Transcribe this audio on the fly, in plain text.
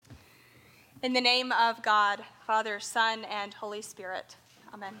In the name of God, Father, Son, and Holy Spirit.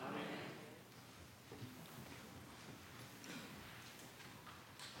 Amen. Amen.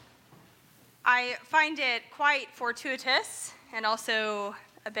 I find it quite fortuitous and also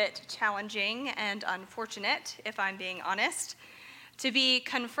a bit challenging and unfortunate, if I'm being honest, to be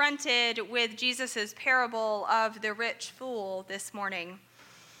confronted with Jesus' parable of the rich fool this morning,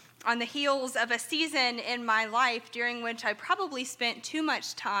 on the heels of a season in my life during which I probably spent too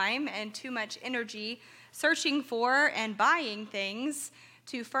much time and too much energy searching for and buying things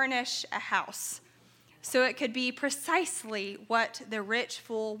to furnish a house, so it could be precisely what the rich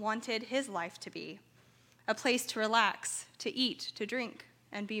fool wanted his life to be: a place to relax, to eat, to drink,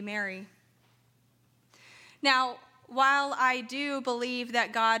 and be merry. Now, while I do believe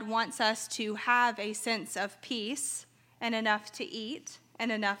that God wants us to have a sense of peace and enough to eat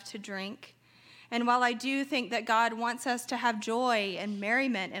and enough to drink, and while I do think that God wants us to have joy and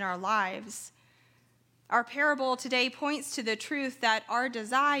merriment in our lives, our parable today points to the truth that our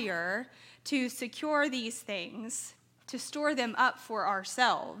desire to secure these things, to store them up for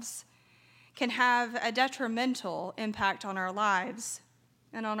ourselves, can have a detrimental impact on our lives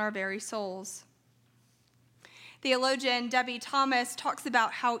and on our very souls. Theologian Debbie Thomas talks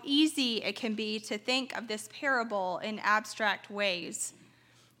about how easy it can be to think of this parable in abstract ways,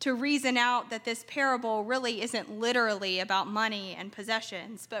 to reason out that this parable really isn't literally about money and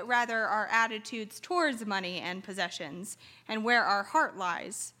possessions, but rather our attitudes towards money and possessions and where our heart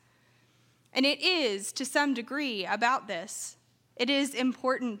lies. And it is, to some degree, about this. It is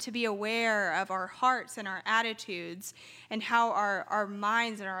important to be aware of our hearts and our attitudes and how our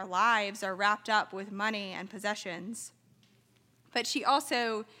minds and our lives are wrapped up with money and possessions. But she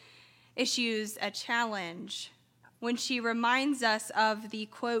also issues a challenge when she reminds us of the,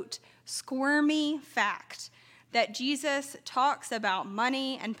 quote, squirmy fact that Jesus talks about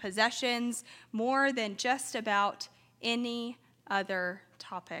money and possessions more than just about any other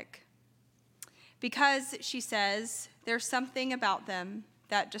topic. Because, she says, there's something about them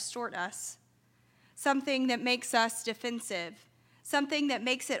that distort us, something that makes us defensive, something that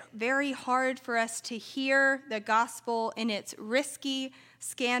makes it very hard for us to hear the gospel in its risky,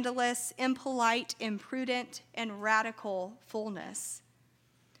 scandalous, impolite, imprudent, and radical fullness.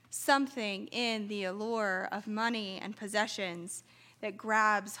 Something in the allure of money and possessions that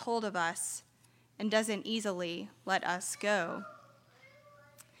grabs hold of us and doesn't easily let us go.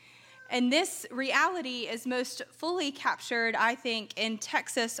 And this reality is most fully captured, I think, in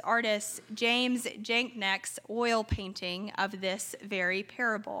Texas artist James Jankneck's oil painting of this very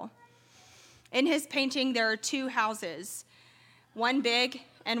parable. In his painting, there are two houses, one big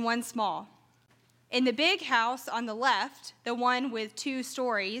and one small. In the big house on the left, the one with 2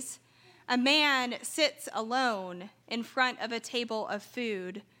 stories, a man sits alone in front of a table of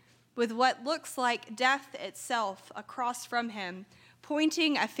food with what looks like death itself across from him,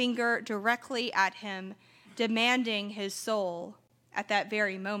 pointing a finger directly at him, demanding his soul at that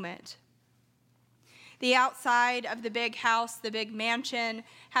very moment. The outside of the big house, the big mansion,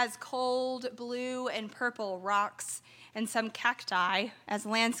 has cold blue and purple rocks and some cacti as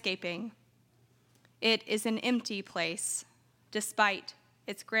landscaping. It is an empty place, despite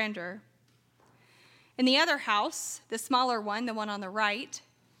its grandeur. In the other house, the smaller one, the one on the right,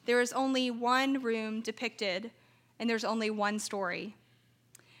 there is only one room depicted, and there's only one story.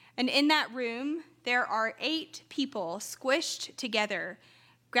 And in that room, there are 8 people squished together,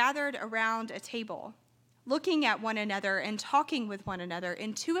 gathered around a table, looking at one another and talking with one another,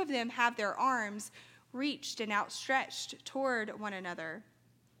 and 2 of them have their arms reached and outstretched toward one another.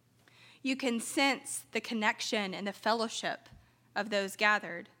 You can sense the connection and the fellowship of those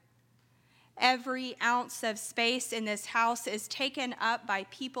gathered. Every ounce of space in this house is taken up by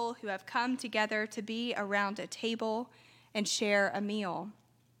people who have come together to be around a table and share a meal.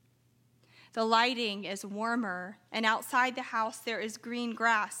 The lighting is warmer, and outside the house there is green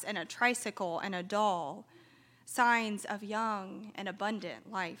grass and a tricycle and a doll, signs of young and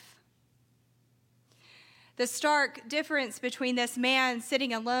abundant life. The stark difference between this man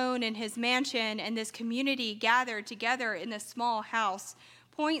sitting alone in his mansion and this community gathered together in this small house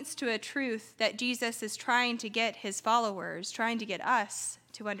points to a truth that Jesus is trying to get his followers, trying to get us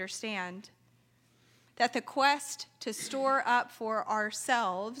to understand. That the quest to store up for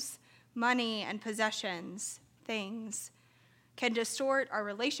ourselves money and possessions, things, can distort our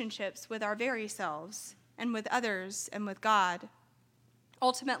relationships with our very selves and with others and with God,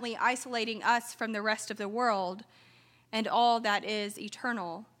 ultimately isolating us from the rest of the world and all that is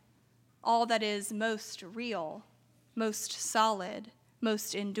eternal, all that is most real, most solid,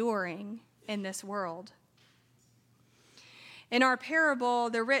 most enduring in this world. In our parable,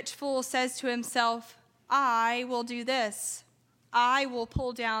 the rich fool says to himself, I will do this. I will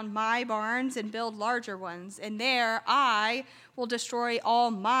pull down my barns and build larger ones, and there I will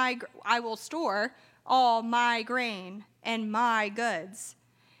I will store all my grain and my goods.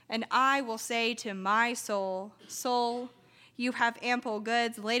 And I will say to my soul, Soul, you have ample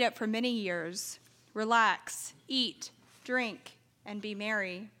goods laid up for many years. Relax, eat, drink, and be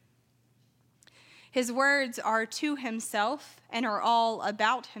merry. His words are to himself and are all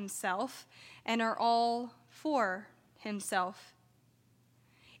about himself and are all for himself.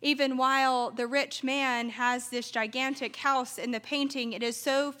 Even while the rich man has this gigantic house in the painting, it is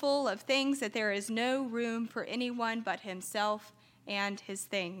so full of things that there is no room for anyone but himself and his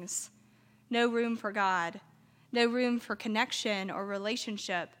things. No room for God, no room for connection or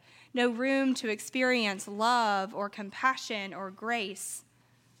relationship, no room to experience love or compassion or grace,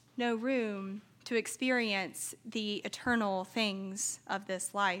 no room to experience the eternal things of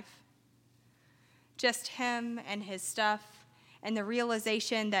this life. Just him and his stuff, and the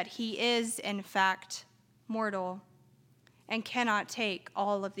realization that he is, in fact, mortal and cannot take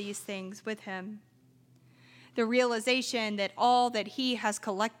all of these things with him. The realization that all that he has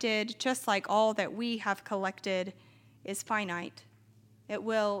collected, just like all that we have collected, is finite. It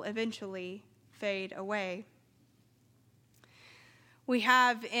will eventually fade away. We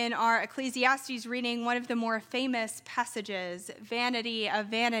have in our Ecclesiastes reading one of the more famous passages, vanity of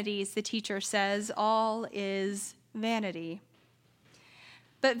vanities, the teacher says, all is vanity.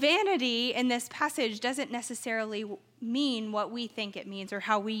 But vanity in this passage doesn't necessarily mean what we think it means or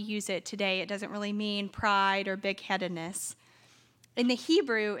how we use it today. It doesn't really mean pride or big-headedness. In the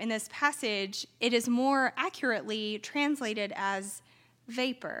Hebrew, in this passage, it is more accurately translated as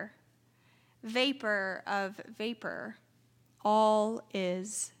vapor. Vapor of vapor. All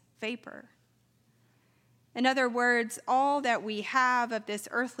is vapor. In other words, all that we have of this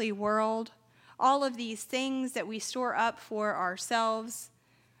earthly world, all of these things that we store up for ourselves,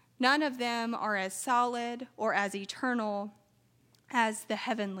 none of them are as solid or as eternal as the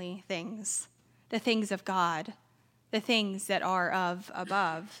heavenly things, the things of God, the things that are of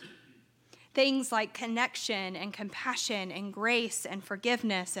above. Things like connection and compassion and grace and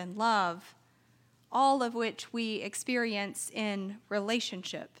forgiveness and love, all of which we experience in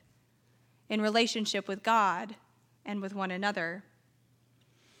relationship with God and with one another.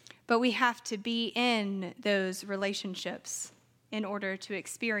 But we have to be in those relationships in order to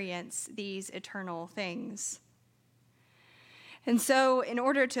experience these eternal things. And so in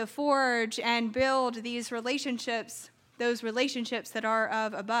order to forge and build these relationships, those relationships that are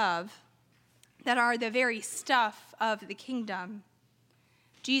of above, that are the very stuff of the kingdom,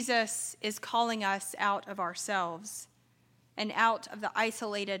 Jesus is calling us out of ourselves and out of the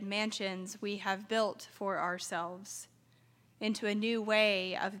isolated mansions we have built for ourselves into a new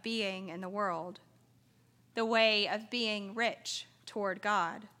way of being in the world, the way of being rich toward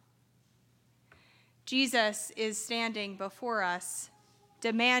God. Jesus is standing before us,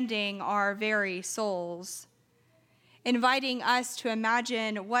 demanding our very souls, inviting us to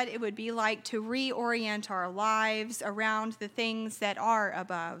imagine what it would be like to reorient our lives around the things that are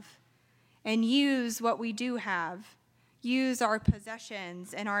above and use what we do have, use our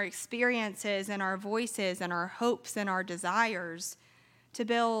possessions and our experiences and our voices and our hopes and our desires to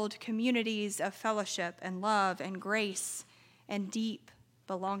build communities of fellowship and love and grace and deep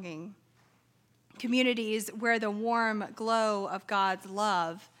belonging. Communities where the warm glow of God's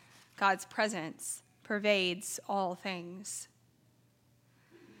love, God's presence, pervades all things.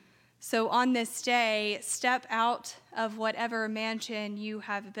 So on this day, step out of whatever mansion you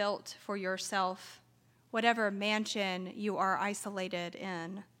have built for yourself, whatever mansion you are isolated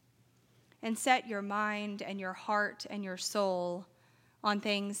in, and set your mind and your heart and your soul on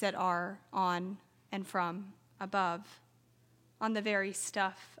things that are on and from above, on the very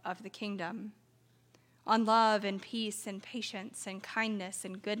stuff of the kingdom, on love and peace and patience and kindness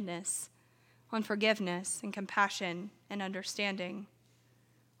and goodness, on forgiveness and compassion and understanding,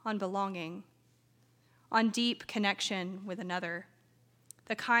 on belonging, on deep connection with another,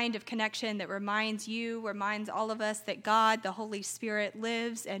 the kind of connection that reminds all of us that God, the Holy Spirit,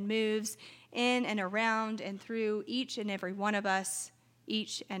 lives and moves in and around and through each and every one of us,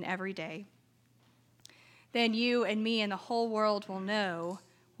 each and every day. Then you and me and the whole world will know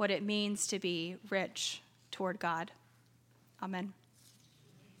what it means to be rich toward God. Amen.